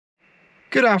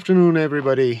Good afternoon,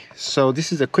 everybody. So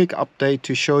this is a quick update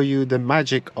to show you the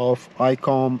magic of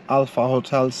ICOM Alpha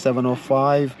Hotel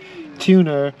 705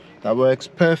 tuner that works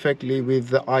perfectly with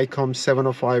the ICOM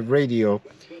 705 radio.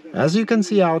 As you can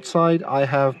see outside, I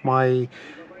have my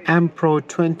Ampro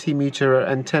 20-meter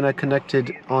antenna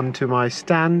connected onto my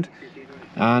stand,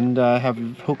 and I have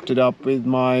hooked it up with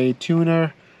my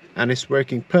tuner, and it's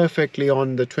working perfectly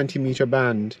on the 20-meter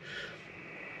band.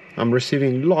 I'm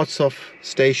receiving lots of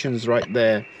stations right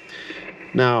there.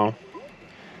 Now,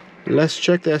 let's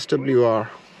check the SWR.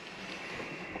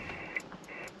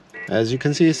 As you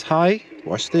can see, it's high.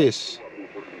 Watch this.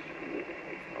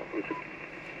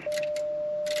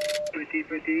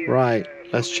 Right,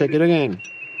 let's check it again.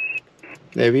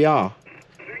 There we are,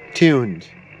 tuned.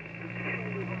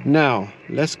 Now,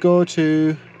 let's go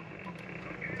to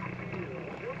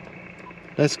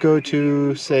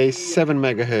say 7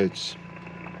 megahertz.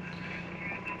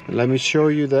 Let me show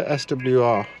you the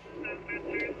SWR.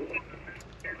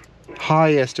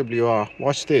 High SWR.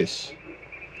 Watch this.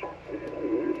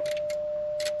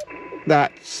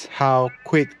 That's how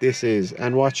quick this is.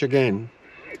 And watch again.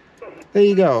 There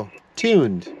you go.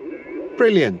 Tuned.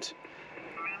 Brilliant.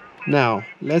 Now,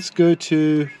 let's go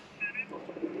to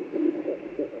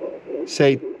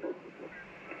say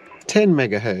 10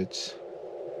 megahertz.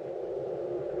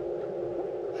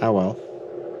 Ah, well.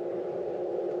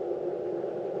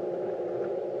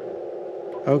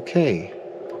 Okay,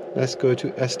 let's go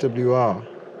to SWR.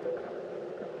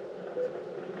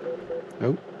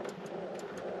 Oh,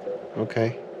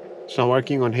 okay, it's not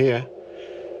working on here.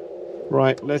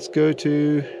 Right, let's go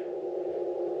to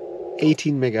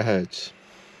 18 megahertz.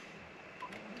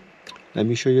 Let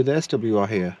me show you the SWR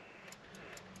here.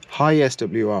 High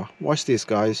SWR. Watch this,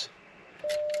 guys.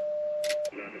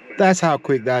 That's how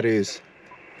quick that is.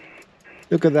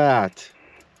 Look at that.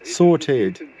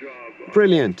 Sorted.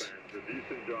 Brilliant.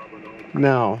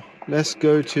 Now, let's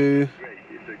go to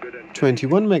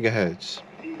 21 megahertz.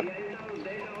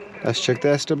 Let's check the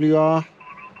SWR.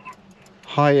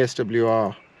 High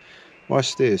SWR.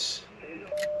 Watch this.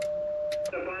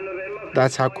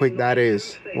 That's how quick that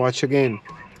is. Watch again.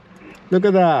 Look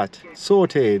at that.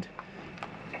 Sorted.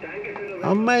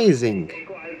 Amazing.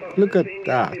 Look at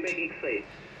that.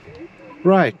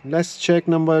 Right, let's check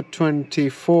number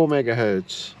 24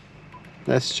 megahertz.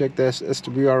 Let's check this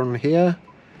SWR on here.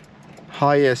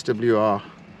 High SWR.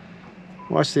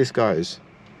 Watch this, guys.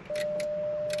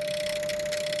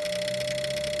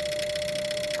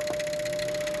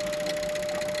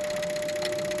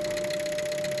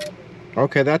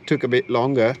 Okay, that took a bit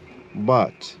longer,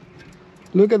 but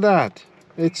look at that.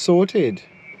 It's sorted.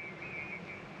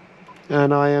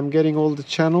 And I am getting all the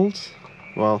channels.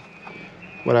 Well,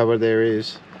 whatever there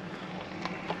is.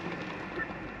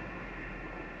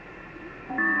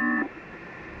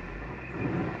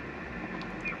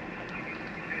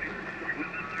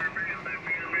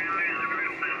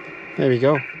 There we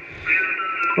go.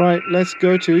 Right, let's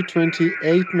go to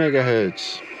 28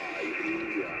 megahertz.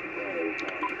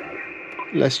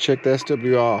 Let's check the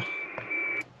SWR.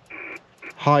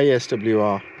 High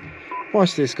SWR.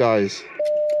 Watch this, guys.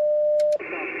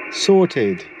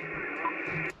 Sorted.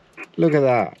 Look at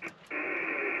that.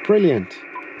 Brilliant.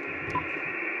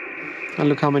 And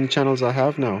look how many channels I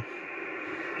have now.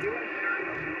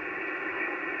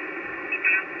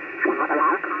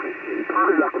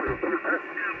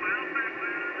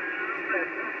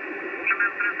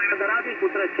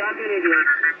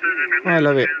 I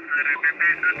love it.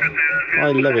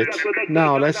 I love it.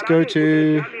 Now let's go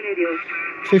to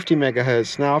 50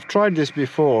 megahertz. Now I've tried this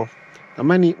before.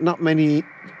 Not many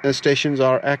stations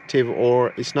are active,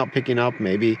 or it's not picking up.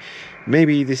 Maybe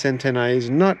this antenna is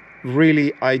not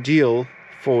really ideal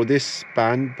for this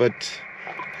band, but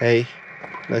hey,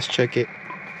 let's check it.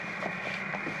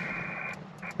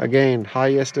 Again,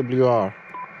 high SWR.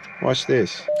 Watch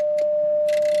this.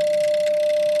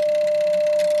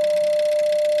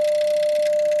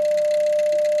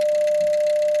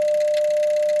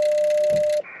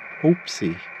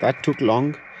 Oopsie, that took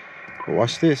long.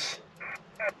 Watch this.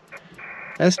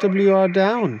 SWR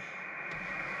down.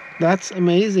 That's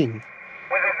amazing.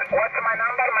 What's my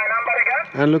number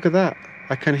again? And look at that.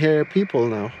 I can hear people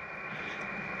now.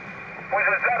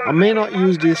 I may not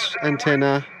use this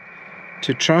antenna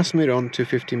to transmit onto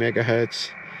 50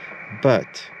 megahertz,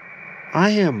 but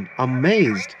I am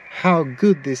amazed how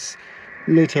good this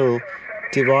little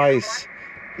device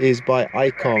is by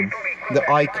ICOM. The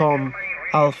ICOM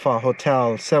Alpha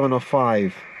Hotel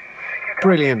 705.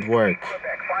 Brilliant work.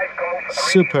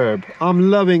 Superb.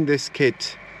 I'm loving this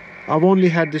kit. I've only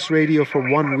had this radio for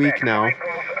 1 week now,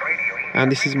 and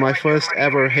this is my first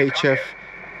ever HF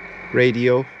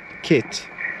radio, kit,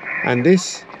 and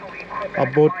this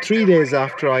about 3 days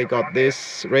after I got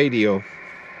this radio.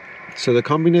 So the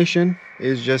combination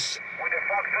is just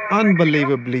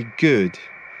unbelievably good.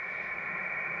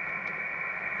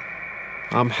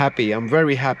 I'm happy, I'm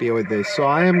very happy with this. So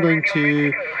I am going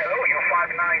to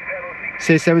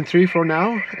say 7.3 for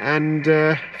now, and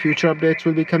future updates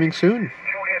will be coming soon.